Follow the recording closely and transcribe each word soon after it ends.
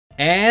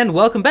And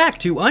welcome back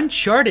to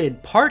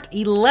Uncharted Part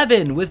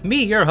 11 with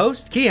me, your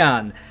host,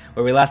 Keyon.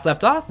 Where we last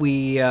left off,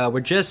 we were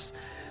just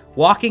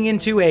walking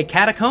into a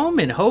catacomb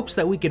in hopes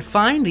that we could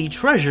find the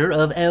treasure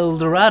of El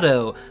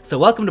Dorado. So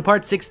welcome to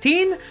Part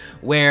 16,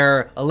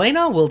 where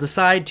Elena will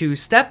decide to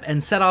step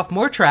and set off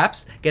more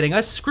traps, getting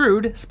us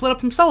screwed, split up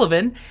from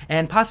Sullivan,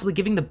 and possibly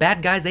giving the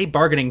bad guys a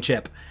bargaining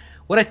chip.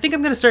 What I think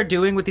I'm going to start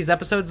doing with these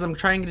episodes is I'm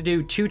trying to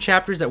do 2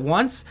 chapters at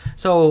once,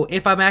 so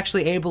if I'm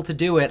actually able to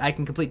do it, I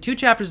can complete 2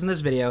 chapters in this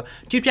video,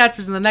 2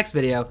 chapters in the next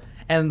video,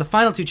 and the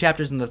final 2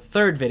 chapters in the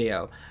 3rd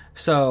video.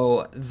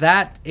 So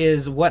that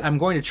is what I'm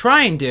going to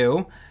try and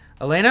do.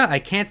 Elena, I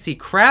can't see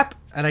crap,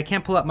 and I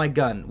can't pull up my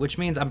gun, which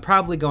means I'm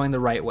probably going the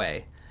right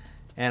way.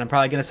 And I'm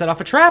probably going to set off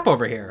a trap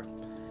over here.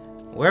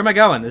 Where am I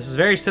going? This is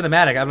very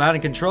cinematic. I'm not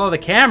in control of the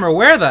camera.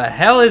 Where the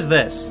hell is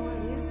this?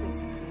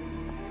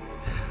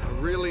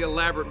 Really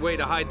elaborate way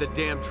to hide the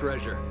damn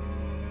treasure.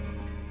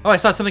 Oh, I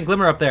saw something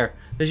glimmer up there.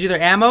 There's either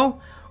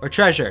ammo or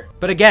treasure.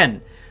 But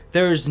again,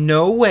 there's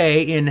no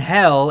way in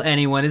hell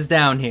anyone is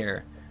down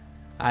here.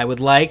 I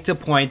would like to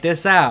point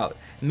this out.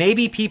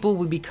 Maybe people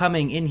will be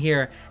coming in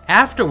here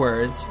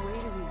afterwards. Where do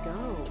we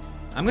go?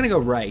 I'm gonna go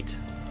right.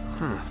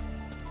 Huh.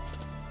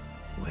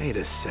 Wait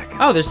a second.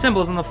 Oh, there's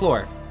symbols on the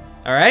floor.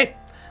 All right,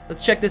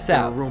 let's check this There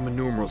are out. Roman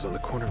numerals on the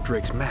corner of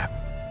Drake's map.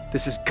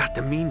 This has got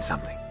to mean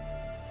something.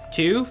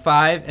 2,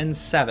 5, and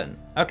 7.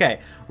 Okay,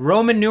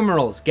 Roman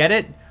numerals. Get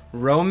it?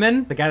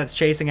 Roman, the guy that's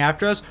chasing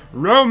after us.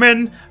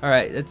 Roman. All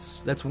right,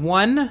 that's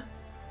 1.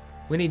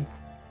 We need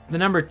the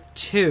number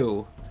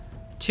 2.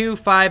 2,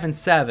 5, and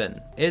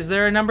 7. Is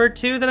there a number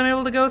 2 that I'm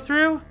able to go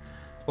through,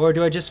 or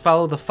do I just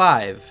follow the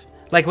 5?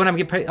 Like when I'm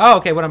getting, oh,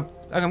 okay. When I'm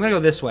gonna go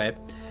this way,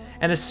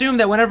 and assume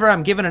that whenever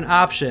I'm given an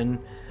option,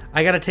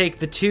 I gotta take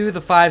the 2, the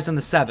 5s, and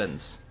the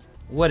 7s.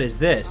 What is I'll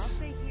this?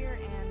 stay here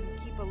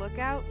and keep a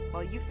lookout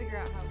while you figure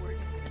out how we're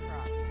gonna get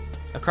across.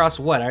 Across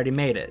what? I already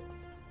made it.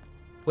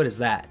 What is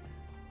that?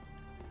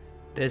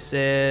 This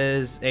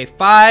is a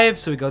 5,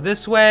 so we go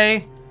this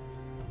way.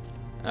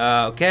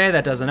 Okay,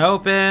 that doesn't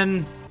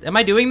open. Am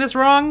I doing this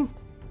wrong?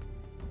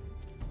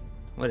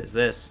 What is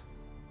this?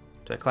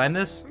 Do I climb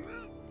this?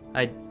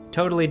 I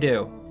totally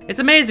do. It's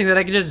amazing that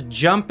I can just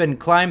jump and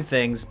climb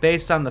things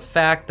based on the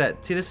fact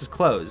that, see, this is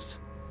closed.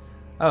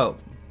 Oh,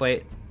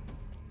 wait.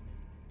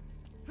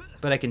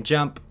 But I can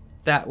jump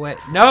that way.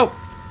 Nope!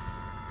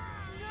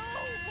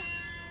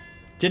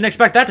 Didn't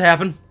expect that to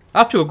happen.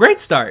 Off to a great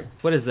start.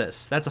 What is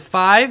this? That's a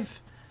 5.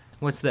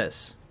 What's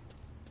this?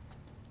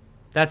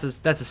 That's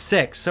a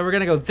 6. So we're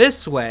gonna go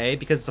this way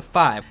because it's a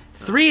 5.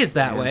 3 is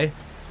that way.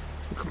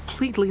 I'm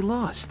completely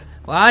lost.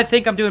 Well, I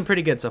think I'm doing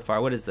pretty good so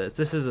far. What is this?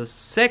 This is a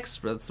 6.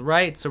 That's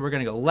right. So we're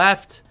gonna go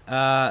left.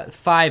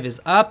 5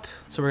 is up.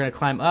 So we're gonna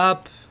climb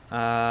up.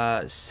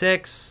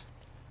 6.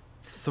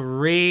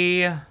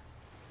 3.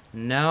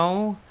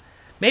 No.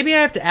 Maybe I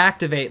have to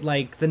activate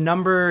like the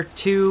number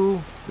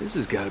 2. This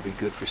has got to be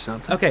good for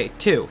something. Okay,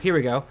 2. Here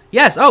we go.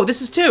 Yes. Oh,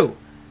 this is 2.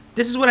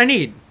 This is what I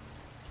need.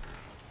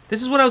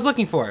 This is what I was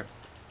looking for.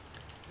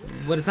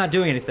 But it's not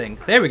doing anything.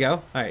 There we go.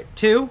 All right,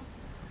 2.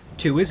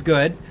 2 is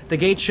good. The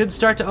gate should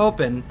start to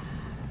open.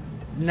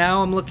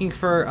 Now I'm looking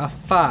for a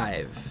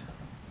 5.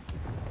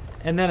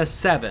 And then a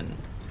 7.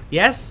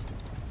 Yes?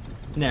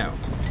 No.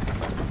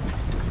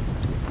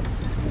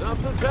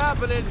 Something's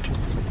happening.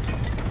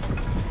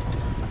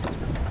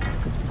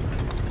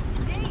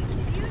 Dave,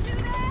 did you do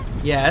that?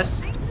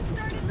 Yes. Things just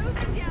started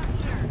moving down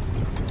here.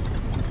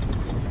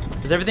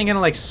 Is everything gonna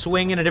like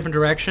swing in a different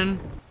direction?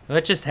 Well,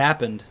 that just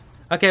happened.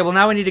 Okay, well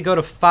now we need to go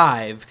to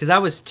 5, because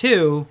that was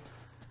 2.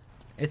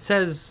 It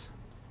says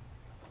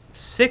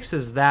 6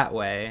 is that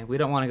way. We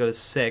don't want to go to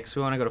 6.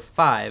 We want to go to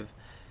 5.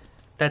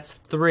 That's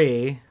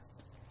 3.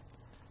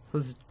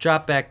 Let's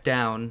drop back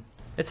down.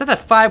 It said that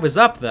 5 was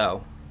up,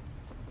 though.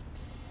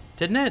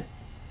 Didn't it?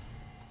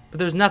 But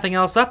there's nothing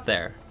else up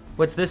there.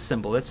 What's this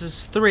symbol? This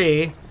is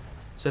 3.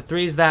 So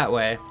 3's that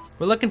way.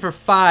 We're looking for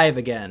 5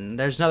 again.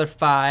 There's another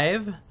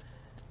 5.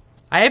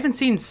 I haven't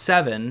seen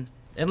 7.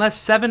 Unless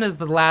 7 is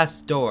the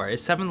last door.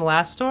 Is 7 the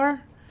last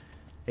door?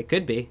 It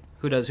could be.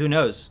 Who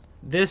knows?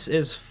 This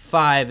is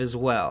 5 as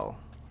well.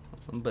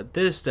 But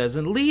this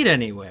doesn't lead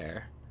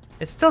anywhere.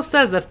 It still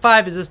says that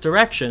 5 is this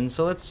direction,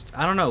 so let's,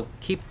 I don't know,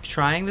 keep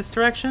trying this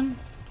direction?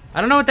 I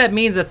don't know what that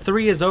means that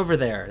 3 is over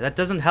there. That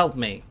doesn't help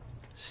me.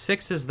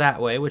 6 is that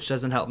way, which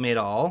doesn't help me at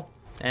all.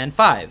 And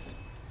 5.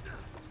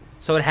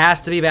 So it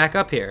has to be back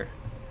up here.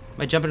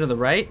 Am I jumping to the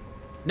right?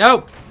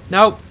 Nope.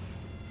 Nope.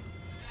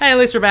 Hey, at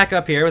least we're back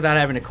up here without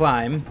having to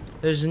climb.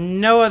 There's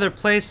no other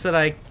place that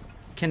I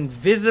can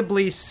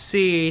visibly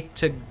see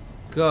to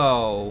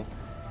go.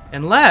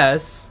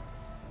 Unless...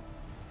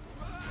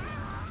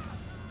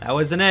 that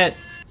wasn't it.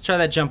 Let's try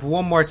that jump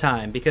one more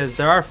time, because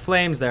there are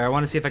flames there. I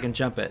want to see if I can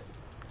jump it.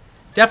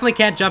 Definitely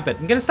can't jump it.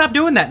 I'm gonna stop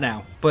doing that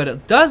now. But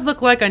it does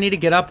look like I need to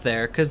get up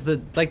there, because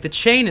the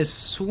chain is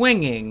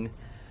swinging.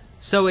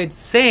 So it's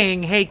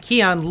saying, hey,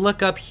 Keyon,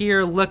 look up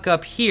here, look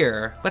up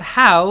here. But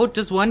how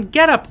does one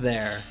get up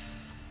there?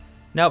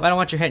 Nope, I don't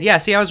want your hint. Yeah,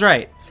 see, I was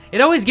right.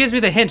 It always gives me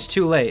the hint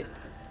too late.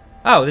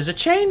 Oh, there's a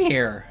chain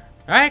here.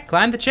 Alright,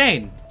 climb the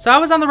chain. So I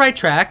was on the right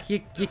track.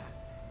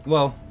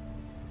 Whoa.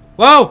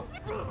 Whoa!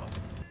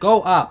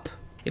 Go up.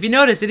 If you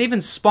notice, it even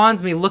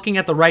spawns me looking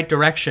at the right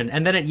direction,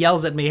 and then it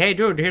yells at me, hey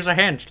dude, here's a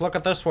hint, look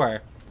at this way.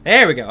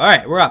 There we go.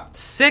 Alright, we're up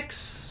 6,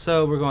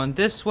 so we're going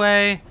this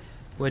way,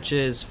 which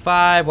is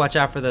 5. Watch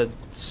out for the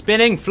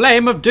spinning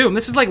flame of doom.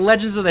 This is like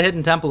Legends of the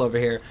Hidden Temple over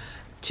here.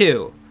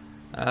 2.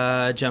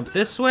 Jump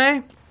this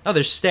way. Oh,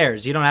 there's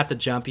stairs. You don't have to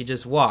jump, you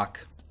just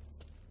walk.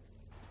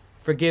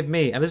 Forgive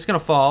me. I'm just gonna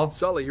fall.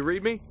 Sully, you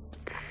read me?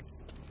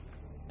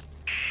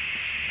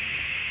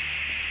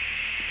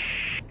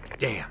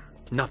 Damn,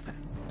 nothing.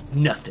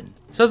 Nothing.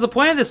 So is the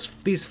point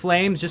of these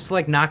flames just to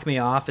like knock me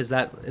off? Is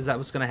that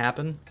what's gonna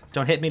happen?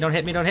 Don't hit me, don't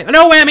hit me, don't hit me.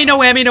 No whammy, no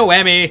whammy, no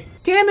whammy.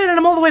 Damn it, and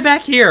I'm all the way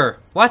back here.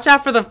 Watch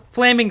out for the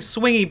flaming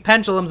swingy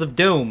pendulums of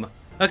doom.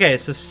 Okay,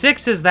 so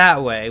 6 is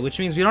that way, which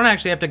means we don't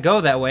actually have to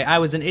go that way. I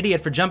was an idiot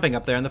for jumping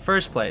up there in the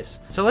first place.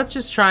 So let's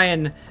just try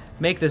and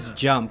make this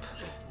jump.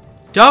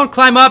 Don't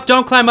climb up,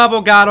 don't climb up,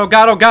 oh god, oh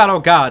god, oh god, oh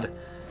god.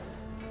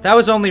 That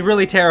was only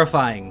really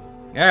terrifying.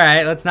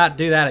 Alright, let's not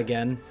do that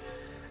again.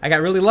 I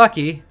got really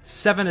lucky.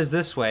 7 is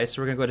this way,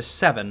 so we're gonna go to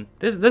 7.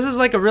 This is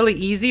like a really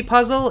easy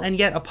puzzle, and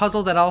yet a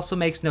puzzle that also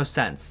makes no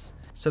sense.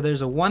 So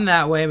there's a 1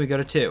 that way, and we go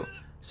to 2.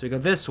 So we go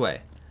this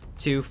way.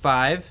 2,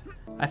 5.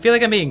 I feel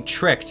like I'm being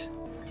tricked.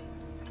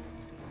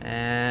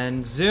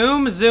 And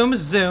zoom, zoom,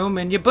 zoom,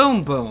 and you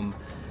boom, boom.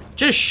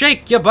 Just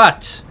shake your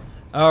butt.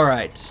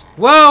 Alright.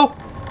 Whoa!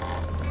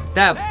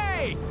 That...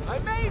 Hey! I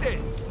made it!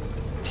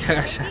 Be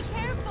careful.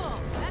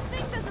 That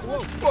thing doesn't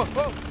look... Whoa,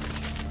 whoa.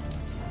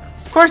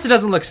 Of course it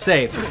doesn't look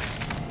safe.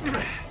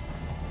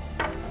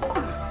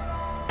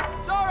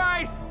 It's all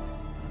right.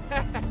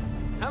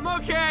 I'm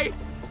okay.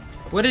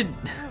 What did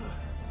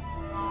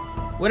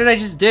I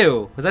just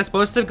do? Was I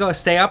supposed to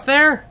stay up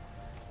there?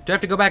 Do I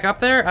have to go back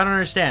up there? I don't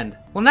understand.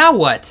 Well, now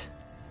what?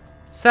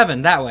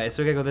 7, that way,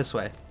 so we gotta go this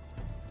way.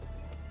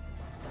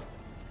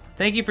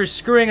 Thank you for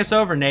screwing us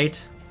over,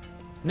 Nate.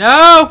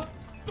 No!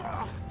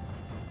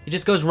 He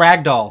just goes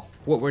ragdoll.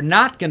 What we're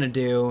not gonna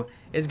do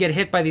is get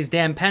hit by these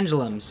damn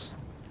pendulums.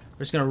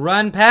 We're just gonna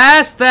run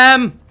past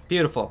them.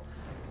 Beautiful.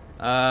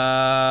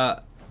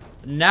 Now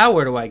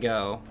where do I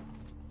go?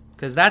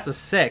 Because that's a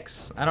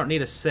 6. I don't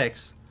need a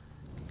 6.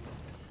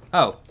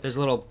 Oh, there's a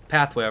little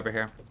pathway over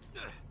here.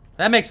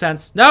 That makes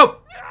sense.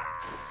 Nope!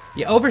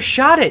 You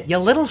overshot it, you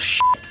little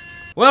shit.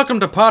 Welcome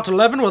to part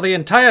 11, where the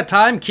entire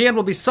time Keyon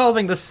will be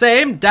solving the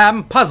same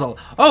damn puzzle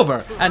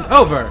over and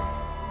over.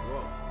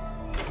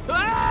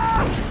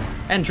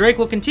 And Drake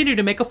will continue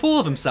to make a fool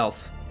of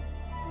himself.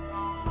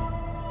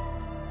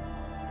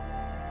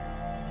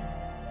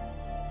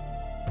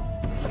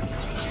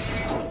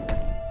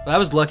 Well, I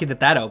was lucky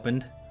that that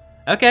opened.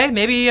 Okay,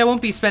 maybe I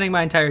won't be spending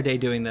my entire day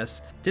doing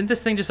this. Didn't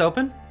this thing just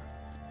open?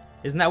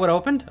 Isn't that what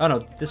opened? Oh no,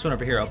 this one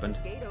over here opened.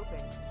 Gate open.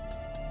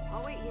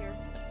 I'll wait here.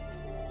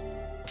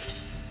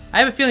 I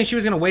have a feeling she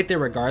was gonna wait there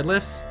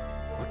regardless.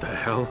 What the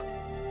hell?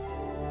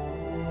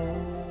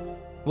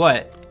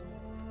 What?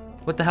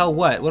 What the hell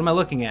what? What am I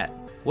looking at?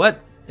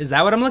 What? Is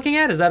that what I'm looking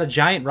at? Is that a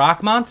giant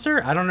rock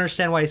monster? I don't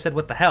understand why he said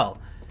what the hell.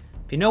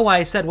 If you know why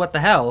he said what the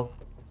hell,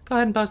 go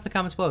ahead and post in the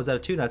comments below. Is that a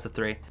 2? That's a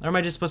 3. Or am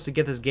I just supposed to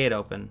get this gate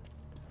open?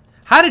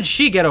 How did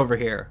she get over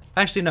here?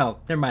 Actually, no.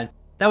 Never mind.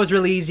 That was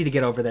really easy to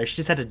get over there. She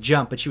just had to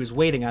jump, but she was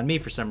waiting on me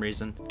for some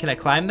reason. Can I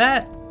climb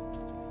that?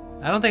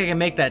 I don't think I can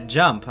make that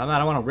jump. I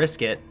don't want to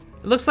risk it.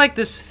 It looks like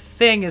this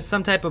thing is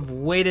some type of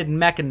weighted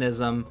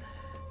mechanism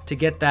to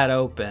get that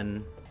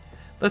open.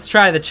 Let's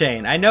try the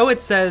chain. I know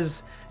it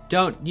says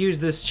don't use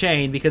this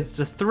chain because it's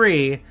a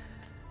 3,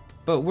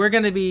 but we're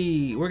gonna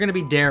be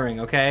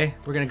daring, okay?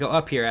 We're gonna go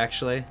up here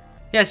actually.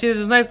 Yeah, see, there's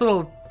this nice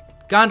little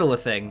gondola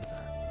thing.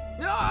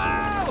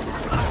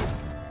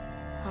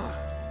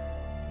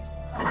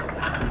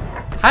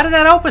 How did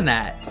that open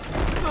that?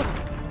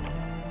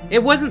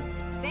 It wasn't...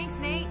 Thanks,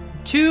 Nate.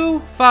 2,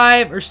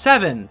 5, or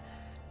 7.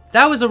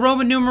 That was a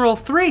Roman numeral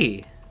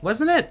 3,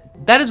 wasn't it?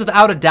 That is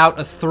without a doubt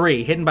a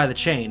 3 hidden by the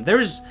chain. There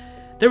was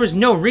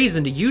no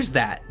reason to use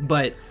that,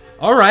 but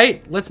all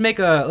right, let's make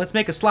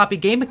a sloppy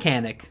game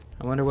mechanic.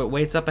 I wonder what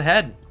waits up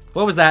ahead.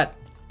 What was that?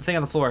 The thing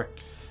on the floor.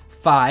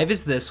 5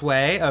 is this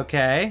way,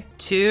 okay.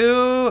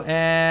 2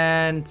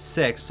 and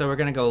 6, so we're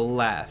gonna go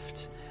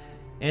left.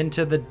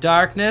 Into the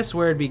darkness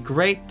where it'd be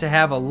great to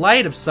have a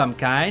light of some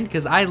kind,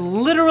 because I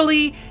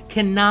literally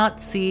cannot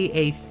see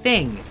a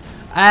thing.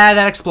 Ah,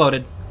 that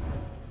exploded.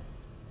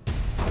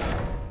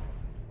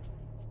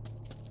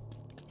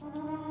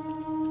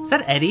 Is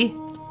that Eddie?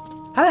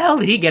 How the hell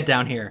did he get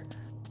down here?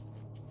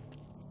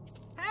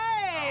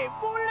 Hey,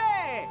 Boule!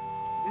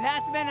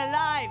 Last man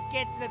alive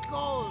gets the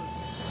gold.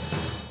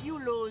 You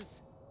lose.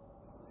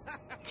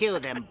 Kill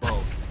them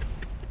both.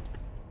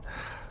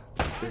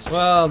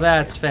 Well,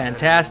 that's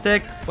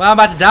fantastic. Well, I'm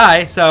about to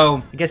die,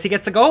 so I guess he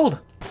gets the gold.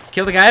 Let's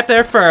kill the guy up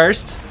there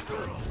first.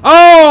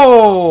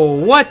 Oh,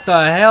 what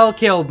the hell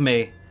killed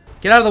me?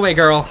 Get out of the way,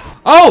 girl.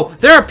 Oh,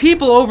 there are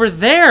people over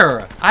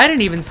there. I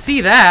didn't even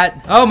see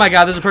that. Oh my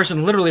god, there's a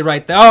person literally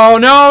right there. Oh,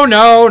 no,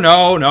 no,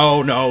 no,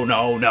 no, no,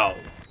 no, no.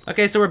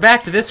 Okay, so we're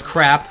back to this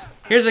crap.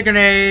 Here's a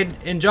grenade.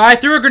 Enjoy. I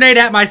threw a grenade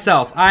at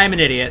myself. I'm an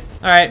idiot.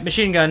 All right,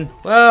 machine gun.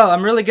 Well,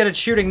 I'm really good at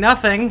shooting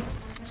nothing,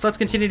 so let's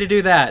continue to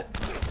do that.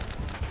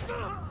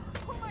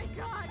 Oh my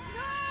god,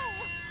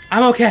 no!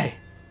 I'm okay.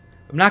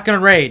 I'm not gonna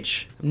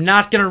rage. I'm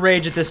not gonna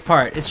rage at this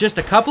part. It's just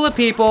a couple of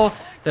people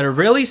that are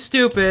really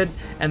stupid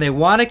and they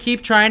want to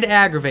keep trying to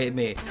aggravate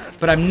me.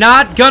 But I'm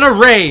not gonna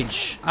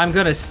rage. I'm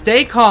gonna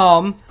stay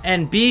calm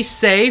and be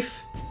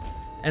safe.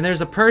 And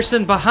there's a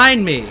person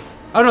behind me.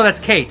 Oh no,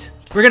 that's Kate.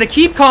 We're gonna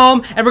keep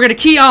calm and we're gonna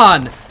key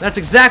on. That's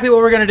exactly what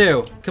we're gonna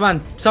do. Come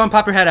on, someone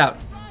pop your head out.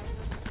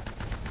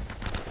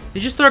 Did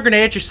you just throw a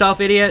grenade at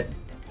yourself, idiot?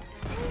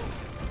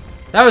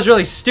 That was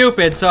really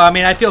stupid, so I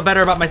mean, I feel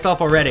better about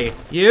myself already.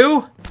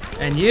 You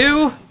and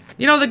you.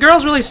 You know, the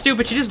girl's really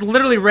stupid. She just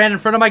literally ran in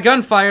front of my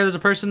gunfire. There's a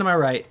person to my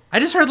right. I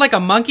just heard like a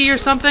monkey or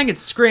something.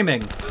 It's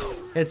screaming.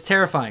 It's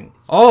terrifying.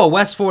 Oh,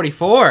 West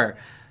 44.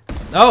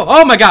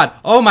 Oh my god.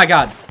 Oh my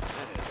god.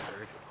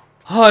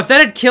 Oh, if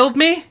that had killed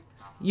me,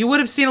 you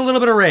would have seen a little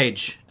bit of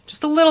rage.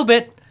 Just a little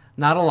bit,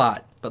 not a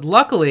lot. But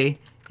luckily,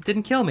 it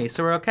didn't kill me,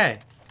 so we're okay.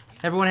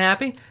 Everyone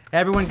happy?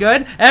 Everyone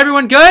good?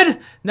 Everyone good?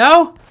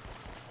 No?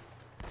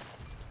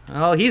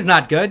 Well, he's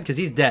not good, because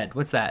he's dead.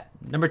 What's that?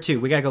 Number 2,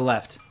 we gotta go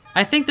left.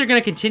 I think they're gonna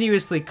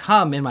continuously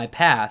come in my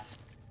path.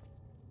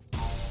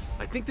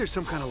 I think there's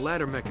some kind of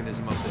ladder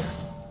mechanism up there.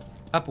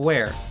 Up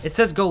where? It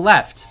says go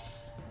left.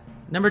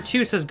 Number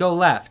 2 says go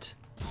left.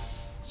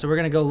 So we're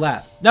gonna go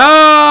left.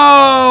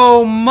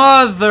 No!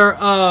 Mother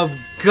of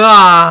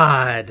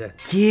God!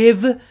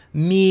 Give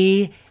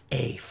me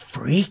a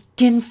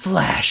freaking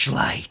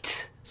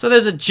flashlight. So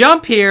there's a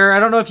jump here. I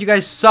don't know if you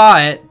guys saw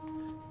it.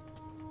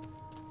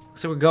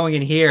 So we're going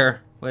in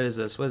here. What is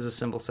this? What does this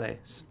symbol say?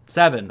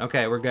 7.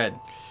 Okay, we're good.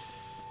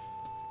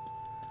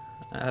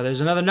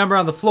 There's another number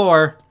on the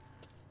floor.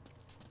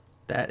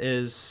 That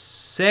is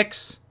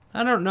 6.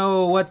 I don't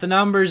know what the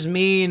numbers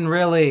mean,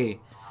 really.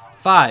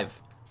 5.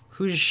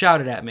 Who just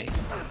shouted at me?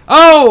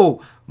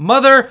 Oh!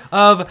 Mother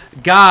of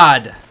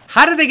God.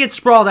 How did they get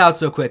sprawled out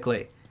so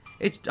quickly?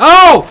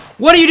 Oh!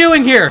 What are you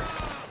doing here?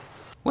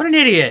 What an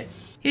idiot.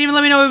 He didn't even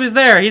let me know he was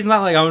there. He's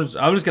not like, I'm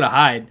just gonna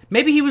hide.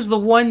 Maybe he was the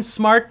one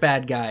smart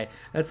bad guy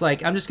that's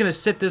like, I'm just gonna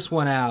sit this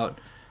one out.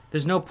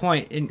 There's no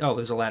point in... Oh,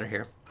 there's a ladder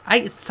here.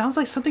 It sounds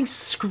like something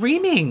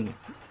screaming.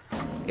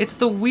 It's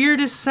the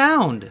weirdest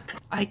sound.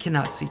 I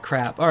cannot see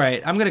crap. All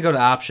right, I'm gonna go to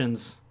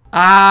options.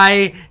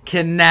 I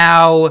can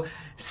now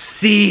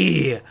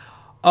see.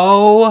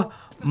 Oh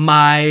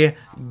my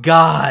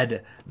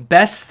God.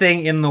 Best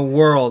thing in the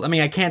world. I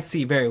mean, I can't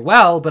see very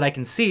well, but I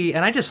can see,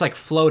 and I just like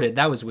floated.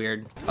 That was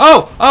weird.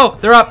 Oh,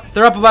 they're up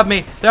above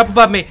me. They're up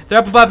above me. They're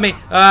up above me.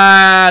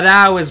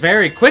 That was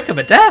very quick of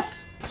a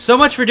death. So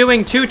much for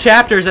doing 2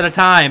 chapters at a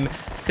time,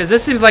 because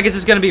this seems like it's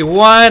just gonna be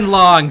one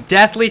long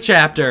deathly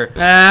chapter.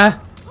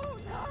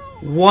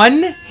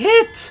 One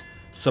hit.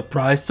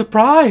 Surprise,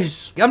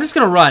 surprise. I'm just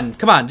gonna run.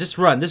 Come on, just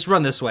run. Just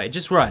run this way.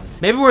 Just run.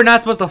 Maybe we're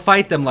not supposed to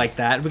fight them like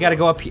that. We gotta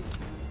go up here.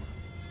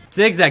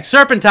 Zigzag.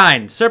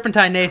 Serpentine.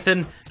 Serpentine,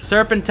 Nathan.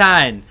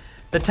 Serpentine.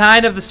 The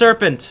tine of the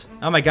serpent.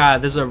 Oh my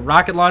God, there's a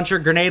rocket launcher,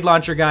 grenade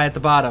launcher guy at the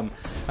bottom.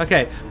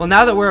 Okay, well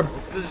now that we're...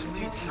 Does it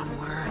lead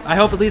somewhere? I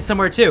hope it leads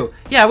somewhere too.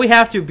 Yeah, we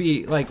have to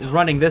be like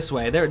running this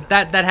way.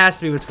 That has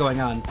to be what's going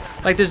on.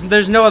 Like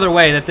there's no other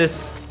way that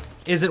this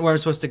isn't where I'm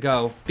supposed to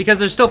go. Because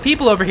there's still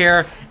people over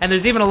here, and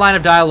there's even a line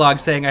of dialogue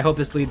saying, I hope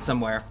this leads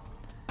somewhere.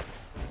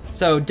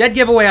 So, dead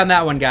giveaway on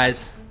that one,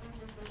 guys.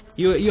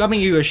 I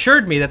mean, you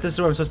assured me that this is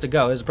where I'm supposed to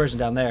go. There's a person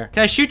down there.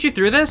 Can I shoot you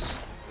through this?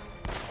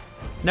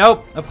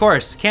 Nope, of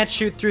course. Can't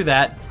shoot through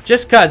that.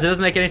 Just cuz, it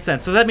doesn't make any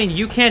sense. So does that mean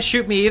you can't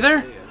shoot me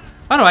either?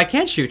 Oh no, I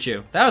can shoot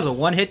you. That was a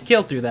one-hit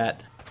kill through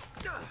that.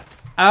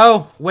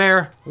 Oh,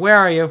 where? Where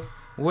are you?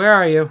 Where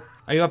are you?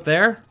 Are you up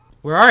there?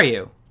 Where are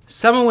you?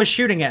 Someone was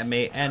shooting at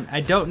me, and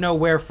I don't know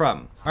where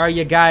from. Are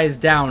you guys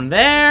down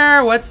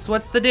there? What's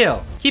the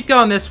deal? Keep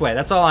going this way.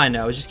 That's all I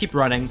know. Is just keep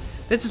running.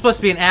 This is supposed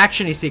to be an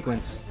action-y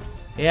sequence.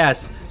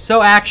 Yes,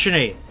 so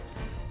action-y.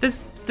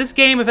 This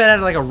game, if it had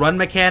like a run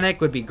mechanic,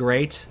 would be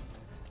great.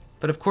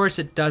 But of course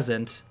it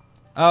doesn't.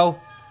 Oh,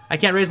 I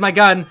can't raise my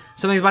gun.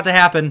 Something's about to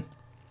happen.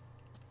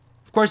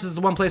 Of course, this is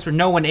the one place where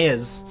no one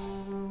is.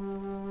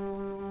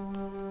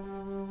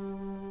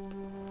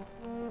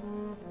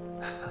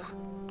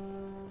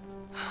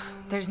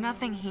 There's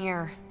nothing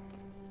here.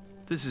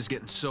 This is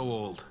getting so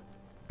old.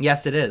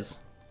 Yes, it is.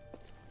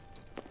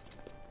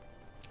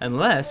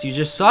 Unless you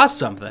just saw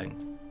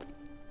something.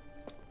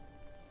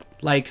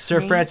 Like Sir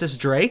Francis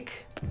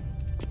Drake?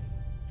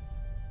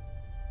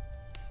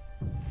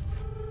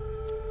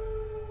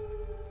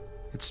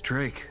 It's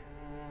Drake.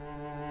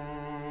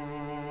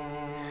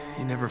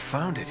 He never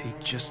found it. He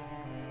just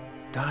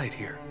died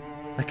here.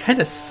 That kind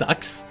of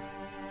sucks.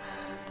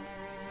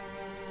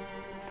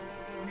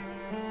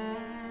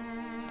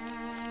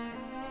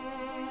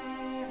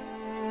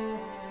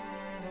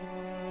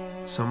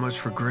 So much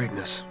for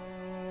greatness.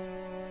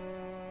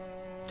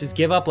 Just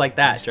give up like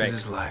that, Wasted Drake.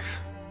 his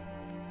life.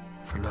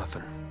 For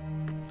nothing.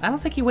 I don't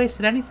think he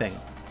wasted anything.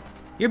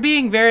 You're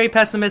being very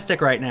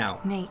pessimistic right now.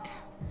 Nate,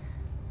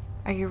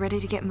 are you ready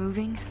to get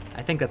moving?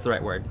 I think that's the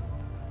right word.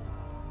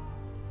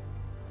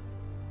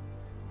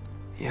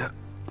 Yeah.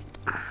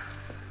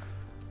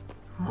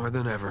 More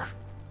than ever.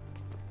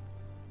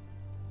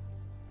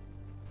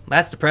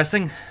 That's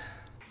depressing.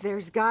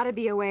 There's gotta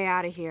be a way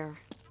out of here.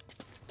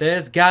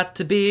 There's got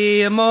to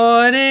be a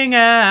morning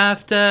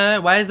after.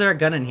 Why is there a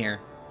gun in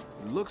here?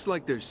 Looks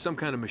like there's some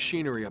kind of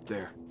machinery up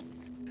there.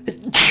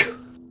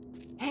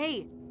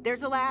 Hey,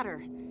 there's a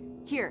ladder.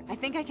 Here, I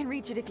think I can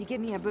reach it if you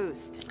give me a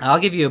boost. I'll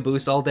give you a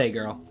boost all day,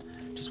 girl.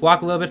 Just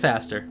walk a little bit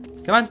faster.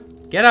 Come on,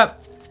 get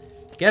up.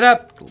 Get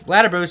up.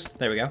 Ladder boost.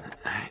 There we go.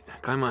 Alright,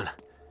 climb on.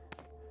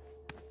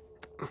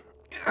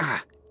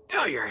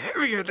 Oh, you're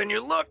heavier than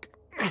you look.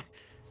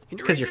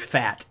 It's because you're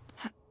fat.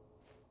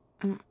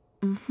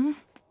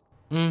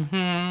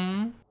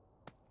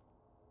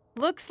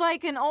 Looks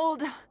like an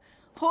old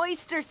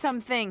hoist or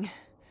something.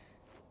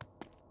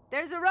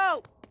 There's a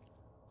rope.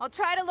 I'll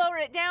try to lower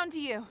it down to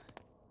you.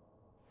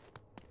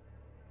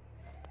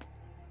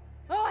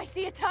 Oh, I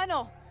see a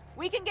tunnel.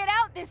 We can get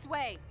out this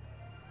way.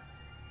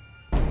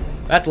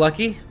 That's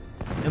lucky.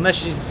 Unless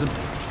she's...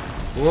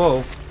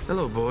 Whoa.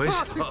 Hello, boys.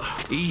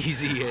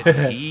 Easy,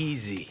 Ed.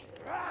 Easy.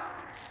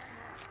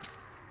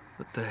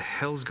 What the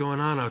hell's going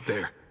on out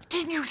there?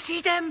 Can you see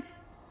them?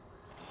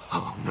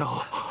 Oh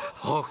no.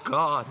 Oh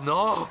God,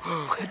 no.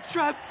 We're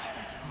trapped.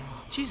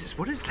 Jesus,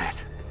 what is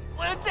that?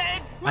 We're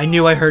dead. I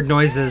knew I heard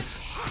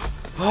noises.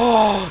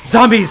 Oh,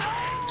 zombies!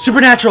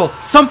 Supernatural!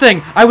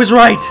 Something! I was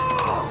right!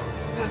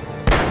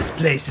 This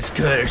place is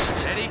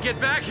cursed. Eddie, get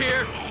back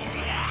here!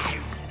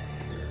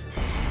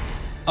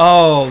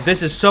 Oh,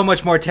 this is so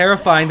much more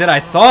terrifying than I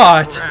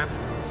thought. Crap.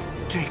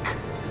 Drake,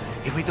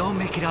 if we don't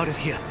make it out of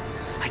here,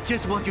 I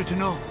just want you to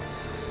know,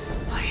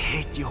 I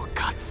hate your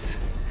guts.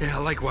 Yeah,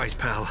 likewise,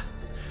 pal.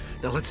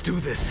 Now let's do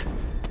this.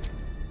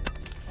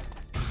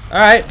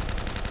 Alright.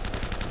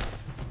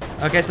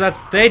 Okay, so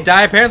they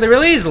die apparently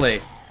really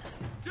easily.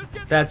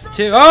 That's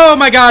two. Oh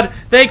my god!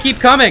 They keep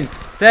coming!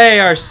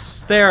 There are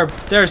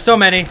so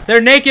many.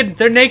 They're naked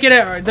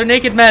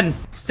men.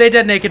 Stay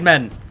dead, naked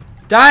men.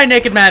 Die,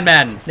 naked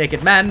man.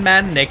 Naked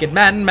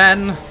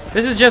man.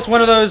 This is just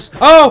one of those.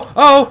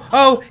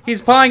 Oh!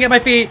 He's pawing at my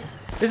feet.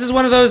 This is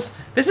one of those.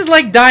 This is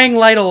like Dying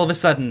Light all of a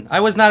sudden.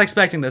 I was not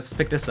expecting this.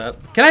 Pick this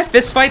up. Can I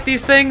fist fight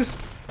these things?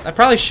 I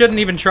probably shouldn't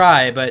even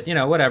try, but you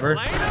know, whatever.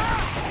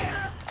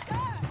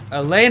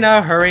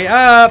 Elena, hurry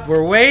up.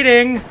 We're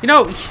waiting. You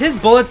know, his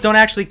bullets don't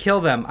actually kill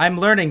them. I'm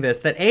learning this,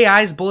 that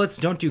AI's bullets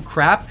don't do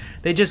crap.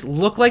 They just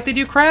look like they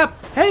do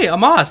crap. Hey, a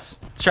moss.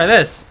 Let's try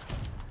this.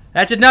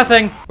 That did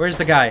nothing. Where's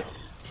the guy?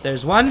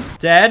 There's one.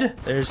 Dead.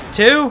 There's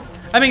two.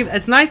 I mean,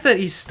 it's nice that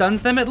he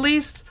stuns them at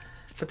least.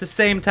 But at the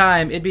same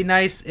time, it'd be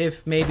nice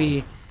if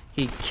maybe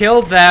he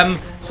killed them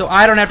so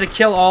I don't have to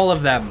kill all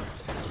of them.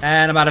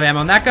 And I'm out of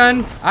ammo on that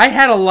gun. I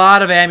had a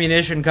lot of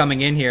ammunition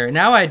coming in here.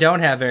 Now I don't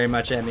have very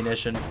much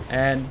ammunition.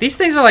 And these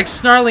things are like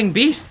snarling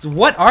beasts.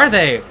 What are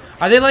they?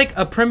 Are they like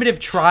a primitive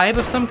tribe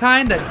of some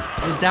kind that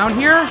is down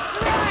here?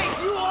 Right,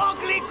 you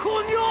ugly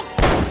kunyuk!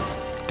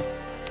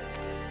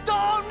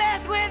 Don't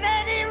mess with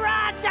Eddie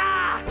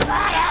Raja!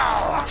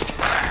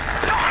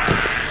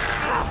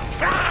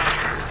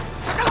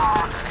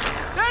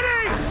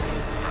 Eddie!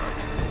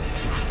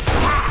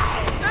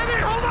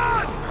 Eddie, hold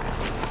on!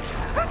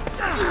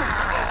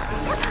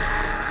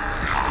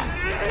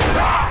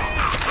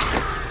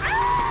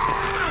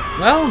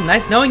 Well,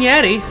 nice knowing you,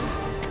 Eddie.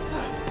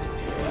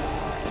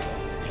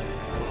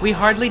 We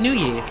hardly knew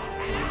ye. You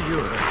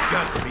have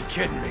got to be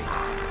kidding me.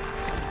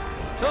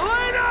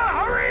 Elena,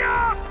 hurry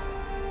up!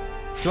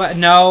 Do I?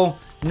 No.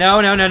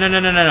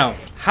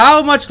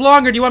 How much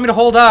longer do you want me to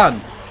hold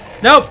on?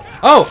 Nope.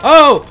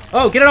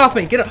 Oh, get it off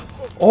me. Get it.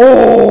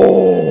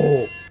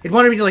 Oh! It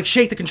wanted me to like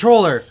shake the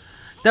controller.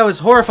 That was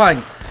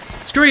horrifying.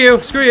 Screw you.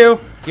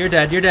 You're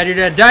dead.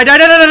 Die.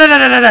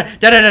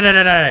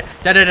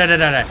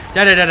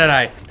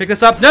 Pick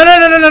this up.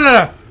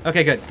 No.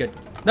 Okay, good.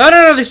 No,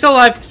 they're still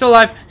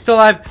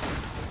alive.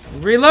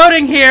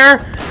 Reloading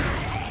here.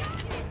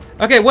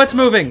 Okay, what's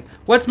moving?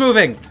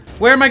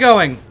 Where am I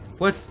going?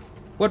 What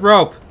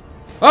rope?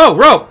 Oh,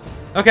 rope.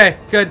 Okay,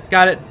 good,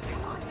 got it.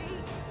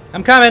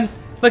 I'm coming.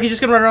 Look, he's just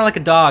gonna run around like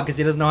a dog because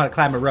he doesn't know how to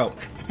climb a rope.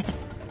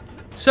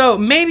 So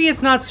maybe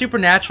it's not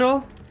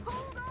supernatural.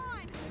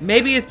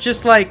 Maybe it's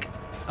just like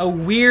a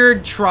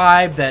weird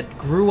tribe that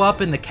grew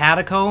up in the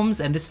catacombs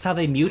and this is how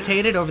they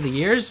mutated over the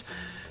years.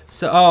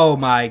 So, oh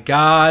my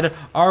god.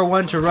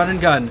 R1 to run and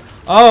gun.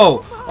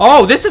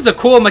 Oh, this is a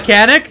cool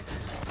mechanic.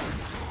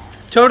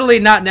 Totally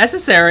not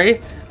necessary,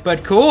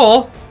 but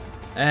cool.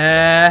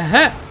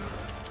 I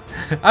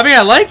mean,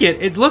 I like it.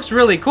 It looks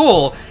really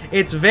cool.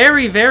 It's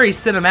very, very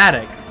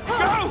cinematic.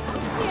 Go!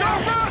 What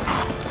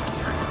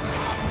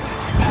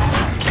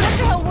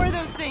the hell were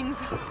those things?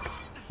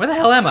 Where the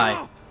hell am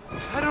I?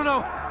 I don't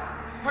know.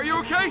 Are you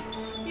okay?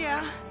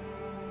 Yeah.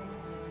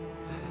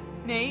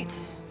 Nate?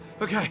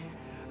 Okay.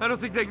 I don't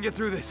think they can get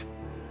through this.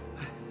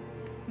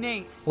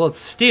 Nate, Well, it's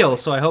steel,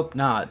 so I hope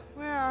not.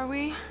 where are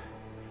we?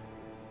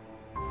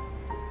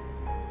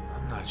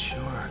 I'm not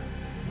sure.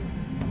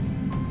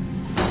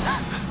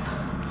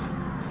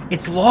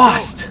 It's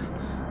Lost!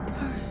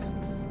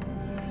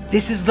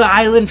 This is the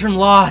island from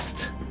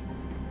Lost.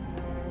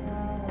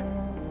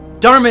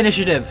 Dharma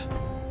Initiative.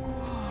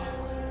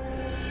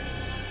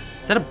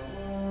 Is that a...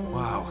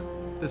 Wow.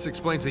 This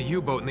explains the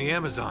U-boat in the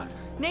Amazon.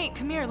 Nate,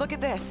 come here, look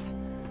at this.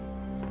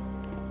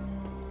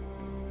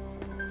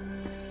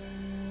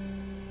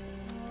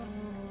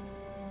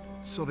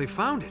 So they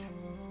found it.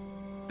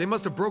 They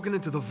must have broken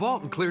into the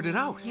vault and cleared it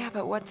out. Yeah,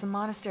 but what's a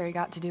monastery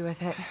got to do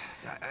with it?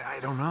 I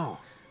don't know.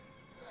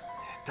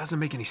 It doesn't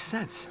make any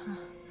sense.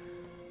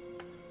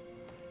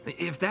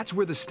 If that's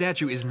where the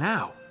statue is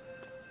now...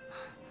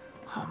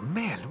 Oh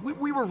man,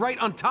 we were right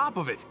on top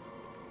of it.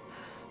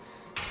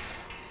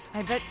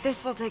 I bet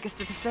this will take us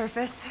to the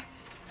surface.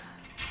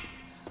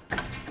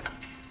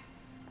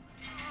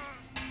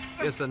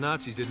 Guess the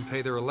Nazis didn't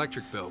pay their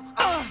electric bill.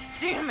 Oh,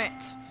 damn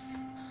it!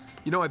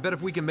 You know, I bet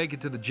if we can make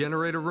it to the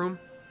generator room,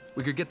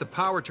 we could get the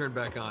power turned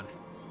back on.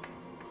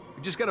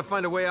 We just gotta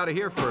find a way out of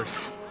here first.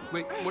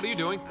 Wait, what are you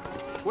doing?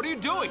 What are you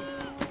doing?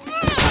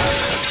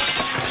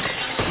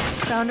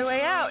 Found a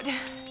way out.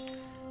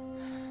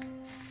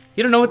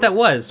 You don't know what that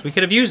was. We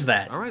could have used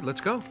that. All right, let's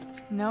go.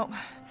 Nope.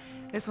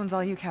 This one's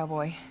all you,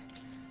 cowboy.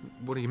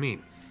 What do you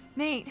mean?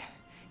 Nate,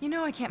 you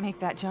know I can't make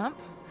that jump.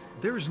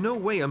 There is no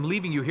way I'm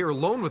leaving you here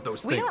alone with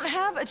those We things. don't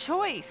have a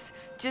choice.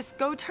 Just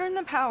go turn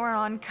the power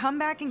on, come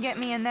back and get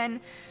me, and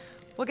then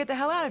we'll get the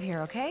hell out of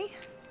here, okay?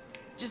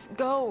 Just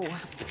go.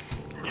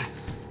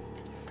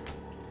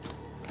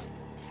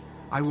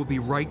 I will be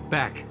right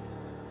back.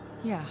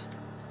 Yeah.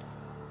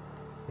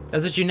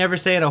 That's what you never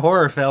say in a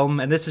horror film,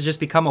 and this has just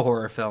become a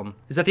horror film.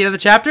 Is that the end of the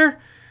chapter?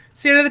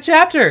 It's the end of the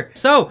chapter.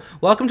 So,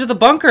 welcome to the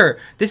bunker.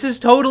 This is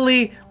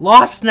totally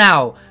lost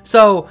now.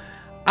 So,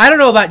 I don't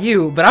know about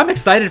you, but I'm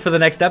excited for the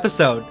next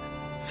episode.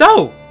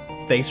 So,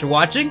 thanks for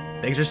watching.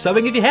 Thanks for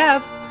subbing if you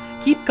have.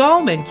 Keep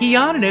calm and key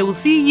on, and I will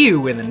see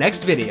you in the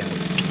next video.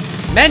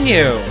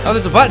 Menu. Oh,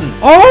 there's a button.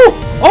 Oh!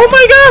 Oh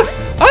my god!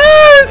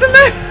 Oh, there's a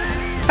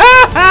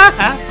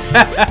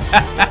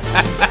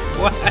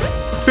what?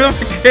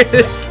 Whoever created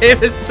this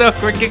game is so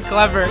freaking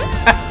clever.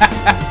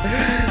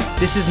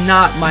 This is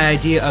not my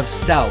idea of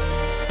stealth.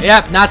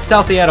 Yep, not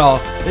stealthy at all.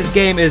 This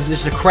game is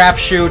just a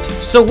crapshoot.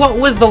 So what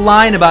was the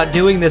line about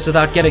doing this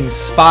without getting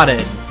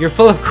spotted? You're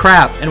full of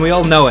crap, and we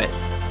all know it.